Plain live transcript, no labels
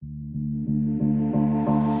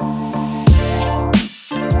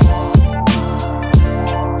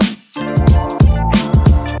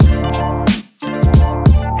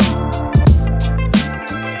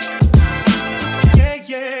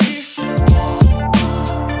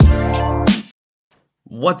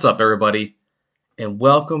What's up, everybody, and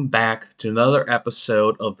welcome back to another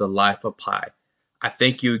episode of The Life of Pi. I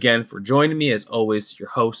thank you again for joining me. As always, your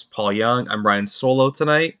host, Paul Young. I'm Ryan Solo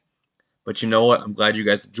tonight, but you know what? I'm glad you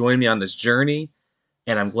guys have joined me on this journey,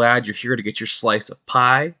 and I'm glad you're here to get your slice of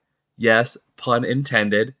pie. Yes, pun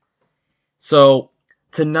intended. So,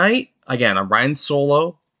 tonight, again, I'm Ryan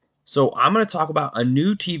Solo. So, I'm going to talk about a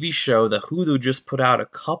new TV show that Hulu just put out a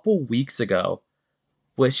couple weeks ago,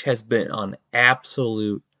 which has been on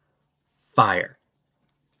absolute fire.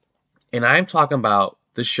 And I'm talking about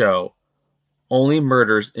the show Only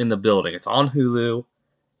Murders in the Building. It's on Hulu.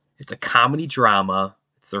 It's a comedy drama.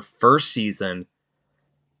 It's their first season.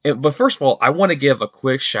 But first of all, I want to give a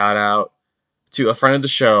quick shout out to a friend of the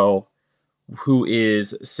show who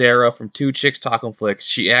is Sarah from Two Chicks Talking Flicks.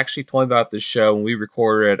 She actually told me about this show when we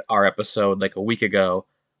recorded our episode like a week ago.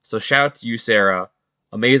 So shout out to you, Sarah.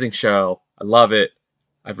 Amazing show. I love it.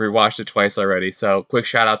 I've rewatched it twice already. So quick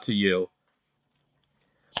shout out to you.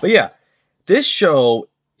 But yeah, this show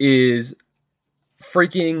is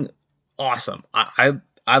freaking awesome. I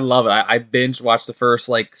love it. I binge watched the first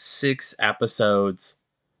like 6 episodes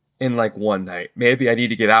in like one night. Maybe I need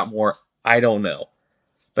to get out more. I don't know.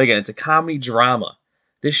 But again, it's a comedy drama.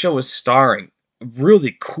 This show is starring a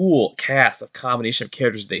really cool cast of combination of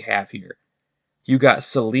characters they have here. You got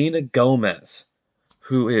Selena Gomez,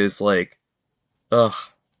 who is like, ugh,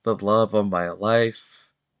 the love of my life.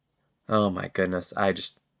 Oh my goodness, I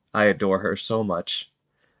adore her so much.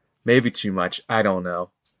 Maybe too much, I don't know.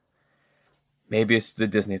 Maybe it's the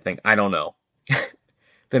Disney thing, I don't know.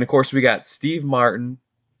 Then of course we got Steve Martin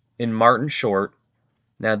and Martin Short.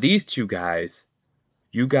 Now these two guys,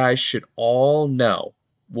 you guys should all know.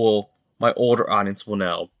 Well, my older audience will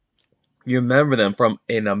know. You remember them from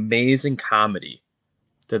an amazing comedy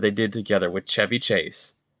that they did together with Chevy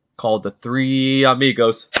Chase called The Three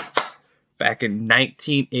Amigos back in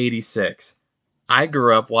 1986. I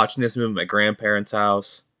grew up watching this movie at my grandparents'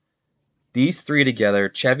 house. These three together,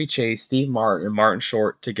 Chevy Chase, Steve Martin, and Martin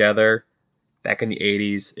Short together back in the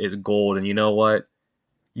 80s is gold. And you know what?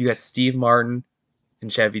 You got Steve Martin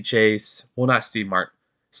and Chevy Chase. Well, not Steve Martin.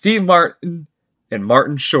 Steve Martin and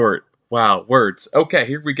Martin Short. Wow, words. Okay,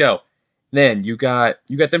 here we go. Then you got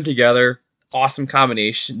them together. Awesome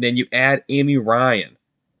combination. Then you add Amy Ryan,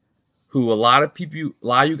 who a lot of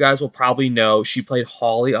you guys will probably know. She played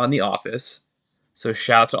Holly on The Office. So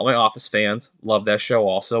shout out to all my Office fans. Love that show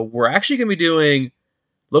also. We're actually going to be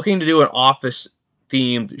looking to do an Office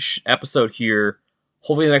themed episode here,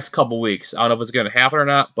 hopefully the next couple weeks. I don't know if it's going to happen or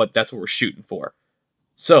not, but that's what we're shooting for.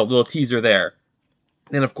 So, little teaser there.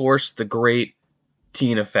 And of course, the great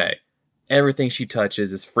Tina Fey. Everything she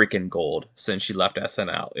touches is freaking gold since she left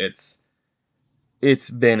SNL. It's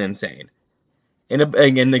been insane. And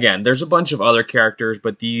again, there's a bunch of other characters,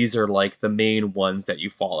 but these are like the main ones that you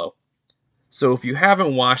follow. So if you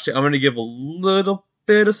haven't watched it, I'm going to give a little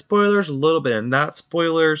bit of spoilers, a little bit of not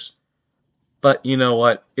spoilers. But you know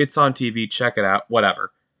what? It's on TV. Check it out.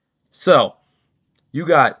 Whatever. So, you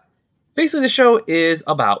got... Basically, the show is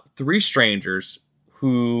about 3 strangers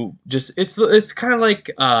who just... It's kind of like...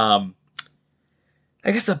 I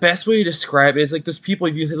guess the best way to describe it is like those people,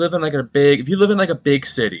 if you live in like a big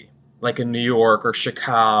city, like in New York or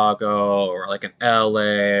Chicago or like in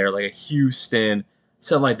LA or like a Houston,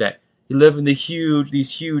 something like that. You live in these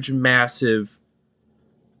huge, massive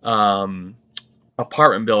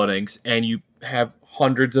apartment buildings, and you have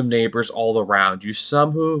hundreds of neighbors all around you.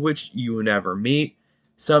 Some of which you never meet,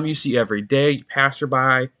 some you see every day. You pass her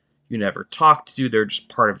by, you never talk to. They're just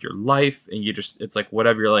part of your life, and it's like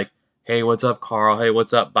whatever. You're like, hey, what's up, Carl? Hey,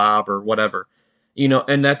 what's up, Bob? Or whatever,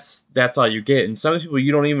 And that's all you get. And some people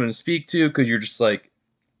you don't even speak to because you're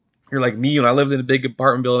like me. When I lived in a big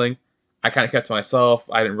apartment building, I kind of kept to myself.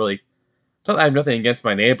 I have nothing against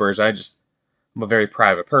my neighbors. I'm a very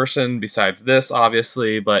private person, besides this,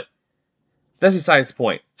 obviously, but that's besides the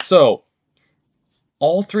point. So,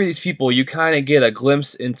 all 3 of these people, you kind of get a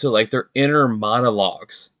glimpse into, like, their inner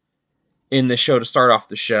monologues in the show to start off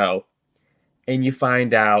the show. And you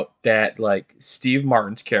find out that, like, Steve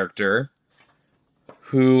Martin's character,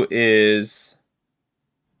 who is...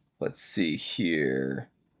 Let's see here...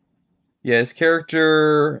 Yeah, his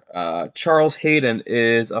character, Charles Hayden,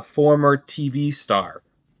 is a former TV star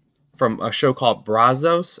from a show called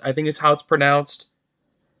Brazos, I think is how it's pronounced.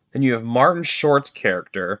 Then you have Martin Short's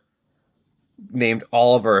character, named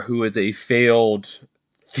Oliver, who is a failed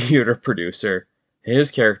theater producer.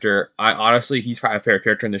 His character, he's probably my favorite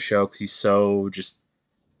character in the show because he's so just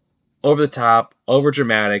over the top, over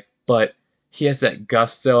dramatic, but he has that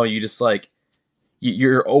gusto, and you just like,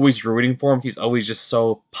 you're always rooting for him. He's always just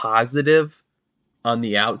so positive on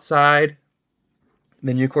the outside, And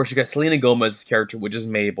then, of course, you got Selena Gomez's character, which is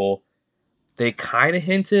Mabel. They kind of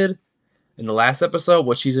hinted in the last episode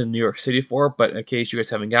what she's in New York City for, but in case you guys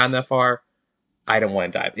haven't gotten that far, I don't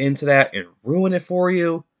want to dive into that and ruin it for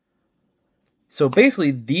you. So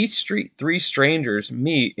basically, these three strangers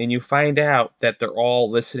meet, and you find out that they're all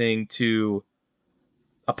listening to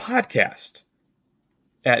a podcast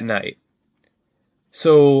at night.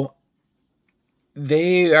 So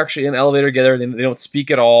they actually in an elevator together. They don't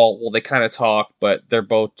speak at all. Well, they kind of talk, but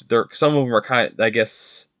some of them are kind of, I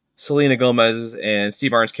guess, Selena Gomez and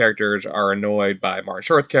Steve Martin's characters are annoyed by Martin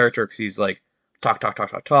Short's character because he's like, talk, talk,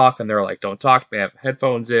 talk, talk, talk. And they're like, don't talk. They have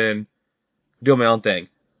headphones in, doing my own thing.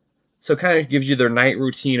 So it kind of gives you their night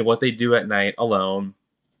routine of what they do at night alone.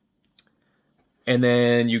 And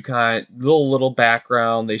then you kind of, little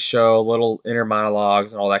background. They show little inner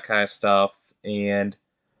monologues and all that kind of stuff. And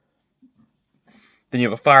then you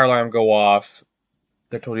have a fire alarm go off.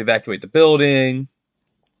 They're told to evacuate the building.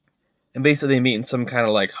 And basically they meet in some kind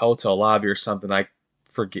of like hotel lobby or something. I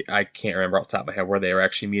can't remember off the top of my head where they were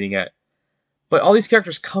actually meeting at. But all these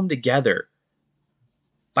characters come together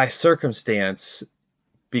by circumstance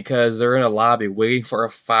because they're in a lobby waiting for a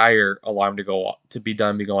fire alarm to go off, to be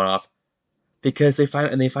going off. Because they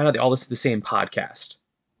find out they all listen to the same podcast.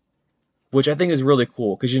 Which I think is really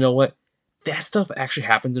cool. Because you know what? That stuff actually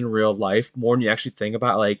happens in real life more than you actually think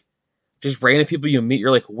about. Like, just random people you meet,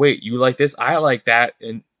 you're like, wait, you like this? I like that.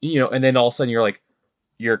 And, and then all of a sudden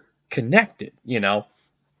you're connected,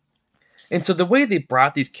 And so the way they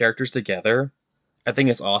brought these characters together, I think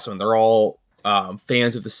is awesome. They're all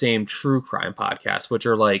fans of the same true crime podcast, which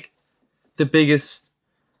are like the biggest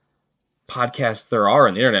podcasts there are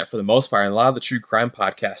on the internet for the most part. And a lot of the true crime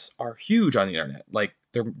podcasts are huge on the internet. Like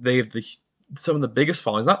they have some of the biggest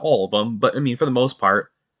followings, not all of them, but I mean, for the most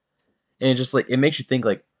part. And it's just like, it makes you think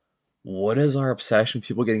like, what is our obsession with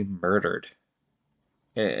people getting murdered?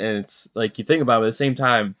 And it's like, you think about it at the same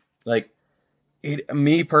time, like,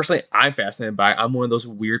 me personally, I'm fascinated by it. I'm one of those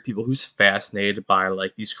weird people who's fascinated by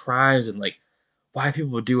like these crimes and like why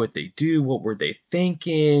people do what they do. What were they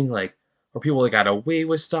thinking? Like, or people that got away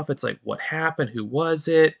with stuff. It's like, what happened? Who was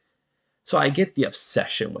it? So I get the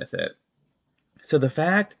obsession with it. So the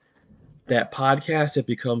fact that podcasts have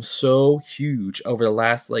become so huge over the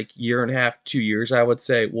last like year and a half, 2 years, I would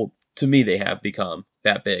say. Well, to me, they have become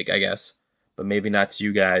that big, I guess, but maybe not to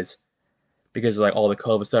you guys because of like all the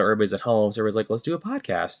COVID stuff. Everybody's at home, so everybody's like, let's do a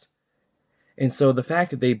podcast. And so the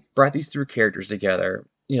fact that they brought these three characters together,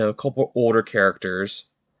 a couple older characters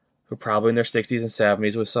who are probably in their 60s and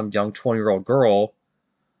 70s with some young 20-year-old girl,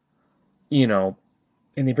 and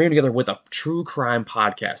they bring them together with a true crime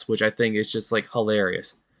podcast, which I think is just like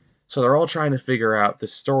hilarious. So they're all trying to figure out the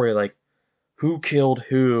story, like who killed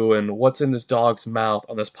who and what's in this dog's mouth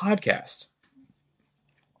on this podcast.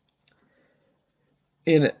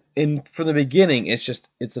 And from the beginning,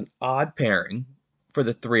 it's an odd pairing for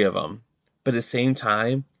the three of them, but at the same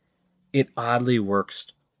time, it oddly works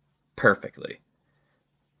perfectly.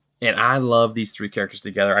 And I love these three characters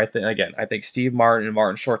together. I think Steve Martin and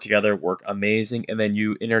Martin Short together work amazing. And then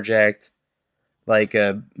you interject like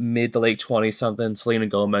a mid to late 20s something, Selena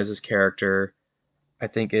Gomez's character, I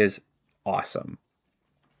think is awesome.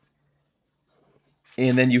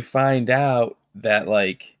 And then you find out that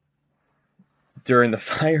like during the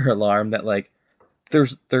fire alarm that like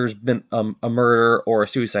there's been a murder or a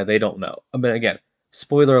suicide. They don't know. I mean, again,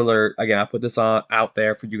 spoiler alert. Again, I put this out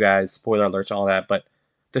there for you guys. Spoiler alerts and all that. But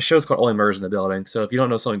the show's called Only Murders in the Building. So if you don't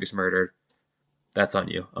know someone gets murdered, that's on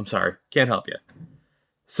you. I'm sorry. Can't help you.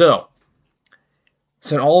 So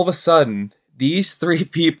all of a sudden, these three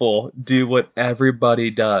people do what everybody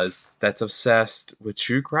does that's obsessed with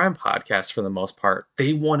true crime podcasts for the most part.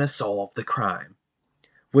 They want to solve the crime,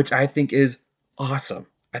 which I think is awesome.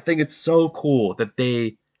 I think it's so cool that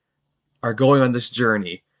they are going on this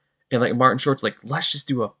journey. And like Martin Short's like, let's just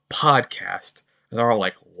do a podcast. And they're all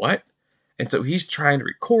like, what? And so he's trying to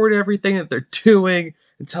record everything that they're doing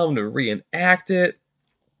and tell them to reenact it.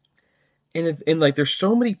 And like there's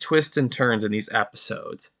so many twists and turns in these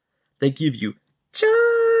episodes. They give you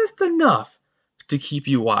just enough to keep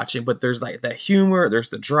you watching. But there's like that humor, there's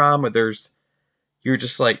the drama, you're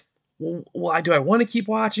just like, well, why do I want to keep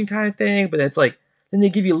watching kind of thing? But it's like, then they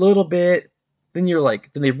give you a little bit, then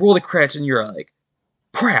they roll the credits and you're like,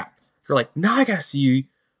 crap. You're like, now I gotta see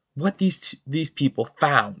what these people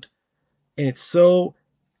found. And it's so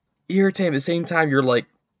irritating. At the same time, you're like,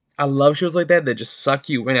 I love shows like that just suck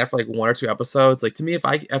you in after like one or two episodes. Like to me, if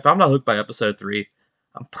I'm not hooked by episode 3,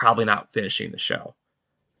 I'm probably not finishing the show.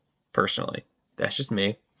 Personally, that's just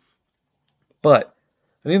me. But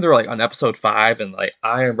I think they're like on episode 5, and like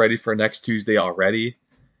I am ready for next Tuesday already.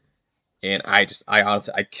 And I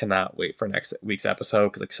honestly, I cannot wait for next week's episode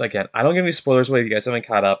because, like, again, I don't give any spoilers away if you guys haven't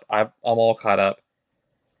caught up. I'm all caught up.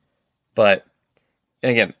 But,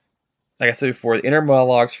 and again, like I said before, the inner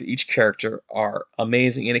monologues for each character are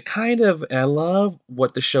amazing. And and I love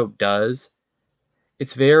what the show does.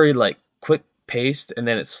 It's very, like, quick paced, and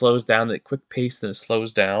then it slows down, then quick paced, and it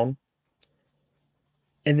slows down.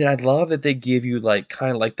 And then I love that they give you, like,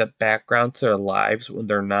 kind of like the background to their lives when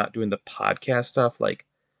they're not doing the podcast stuff, like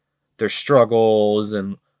their struggles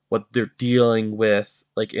and what they're dealing with,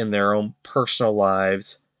 like, in their own personal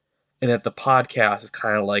lives. And that the podcast is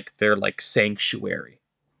kind of like their, like, sanctuary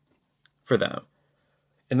for them.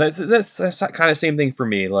 And that's kind of same thing for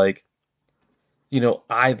me. Like,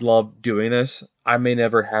 I love doing this. I may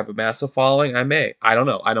never have a massive following. I don't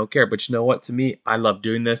know. I don't care. But you know what? To me, I love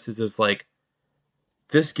doing this. It's just like,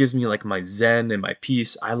 this gives me, like, my zen and my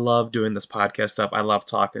peace. I love doing this podcast stuff. I love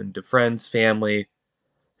talking to friends, family,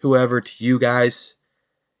 whoever, to you guys.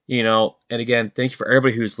 And again, thank you for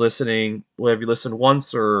everybody who's listening. Whether you listen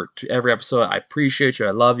once or to every episode, I appreciate you.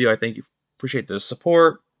 I love you. I thank you. Appreciate the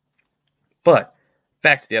support. But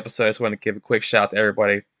back to the episode, I just want to give a quick shout out to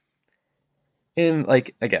everybody. And,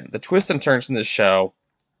 like, again, the twists and turns in this show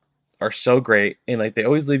are so great. And, like, they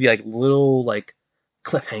always leave you, like, little, like,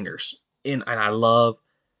 cliffhangers. And I love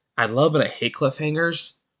and I hate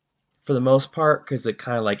cliffhangers for the most part, because it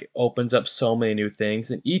kind of, like, opens up so many new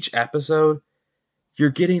things. In each episode, you're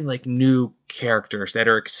getting, like, new characters that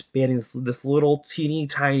are expanding this little teeny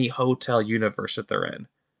tiny hotel universe that they're in.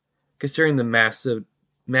 Considering the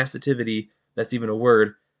massivity, that's even a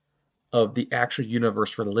word, of the actual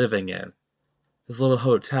universe we're living in. This little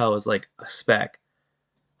hotel is like a speck.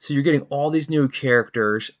 So you're getting all these new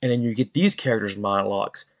characters, and then you get these characters'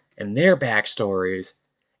 monologues and their backstories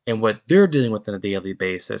and what they're dealing with on a daily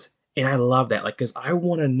basis. And I love that, like, because I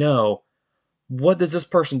want to know, what does this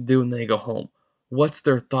person do when they go home? What's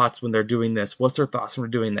their thoughts when they're doing this? What's their thoughts when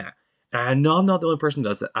they're doing that? And I know I'm not the only person who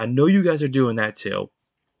does that. I know you guys are doing that too.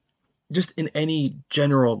 Just in any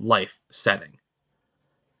general life setting.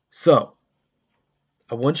 So,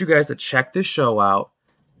 I want you guys to check this show out.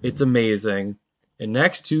 It's amazing. And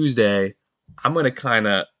next Tuesday, I'm going to kind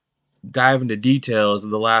of dive into details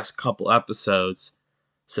of the last couple episodes.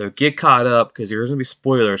 So get caught up, because there's going to be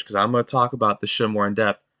spoilers, because I'm going to talk about the show more in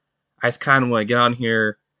depth. I just kind of want to get on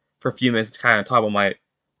here for a few minutes to kind of talk about my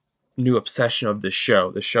new obsession of this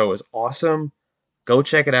show. The show is awesome. Go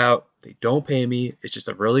check it out. They don't pay me. It's just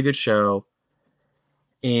a really good show.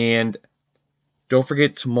 And don't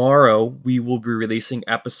forget, tomorrow we will be releasing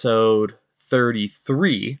episode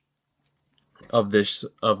 33 of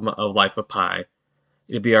Life of Pi.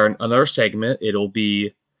 It'll be another segment. It'll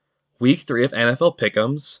be week 3 of NFL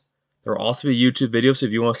Pick'ems. There will also be YouTube videos, so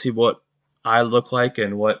if you want to see what I look like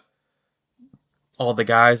and what all the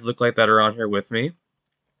guys look like that are on here with me,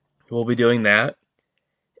 we'll be doing that.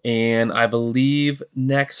 And I believe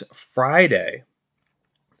next Friday,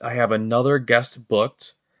 I have another guest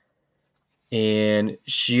booked. And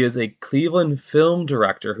she is a Cleveland film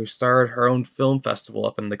director who started her own film festival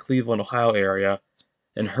up in the Cleveland, Ohio area.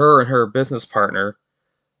 And her business partner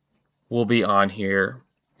will be on here.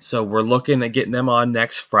 So we're looking at getting them on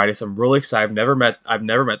next Friday. So I'm really excited. I've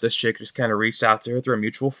never met this chick. Just kind of reached out to her through a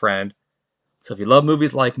mutual friend. So if you love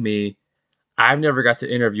movies like me, I've never got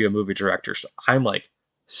to interview a movie director. So I'm, like,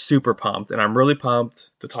 super pumped. And I'm really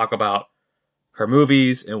pumped to talk about her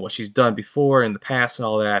movies and what she's done before in the past and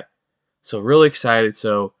all that. So really excited.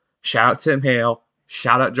 So shout out Tim Hale.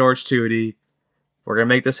 Shout out George Tootie. We're going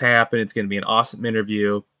to make this happen. It's going to be an awesome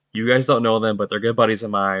interview. You guys don't know them, but they're good buddies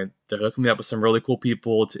of mine. They're hooking me up with some really cool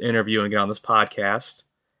people to interview and get on this podcast.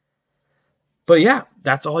 But yeah,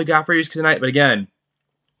 that's all I got for you tonight. But again,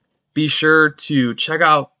 be sure to check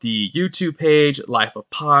out the YouTube page, Life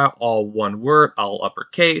of Pi, all one word, all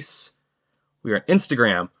uppercase. We are on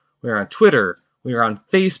Instagram. We are on Twitter. We are on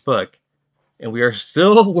Facebook. And we are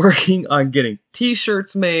still working on getting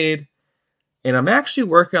t-shirts made. And I'm actually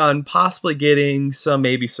working on possibly getting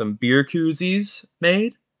maybe some beer koozies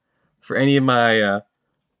made for any of my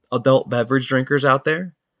adult beverage drinkers out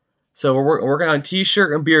there. So we're working on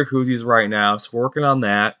t-shirt and beer koozies right now. So we're working on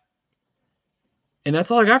that. And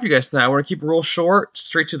that's all I got for you guys tonight. I want to keep it real short,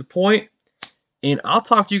 straight to the point. And I'll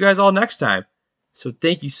talk to you guys all next time. So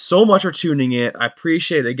thank you so much for tuning in. I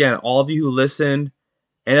appreciate it. Again, all of you who listened.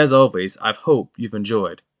 And as always, I hope you've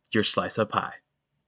enjoyed your slice of pie.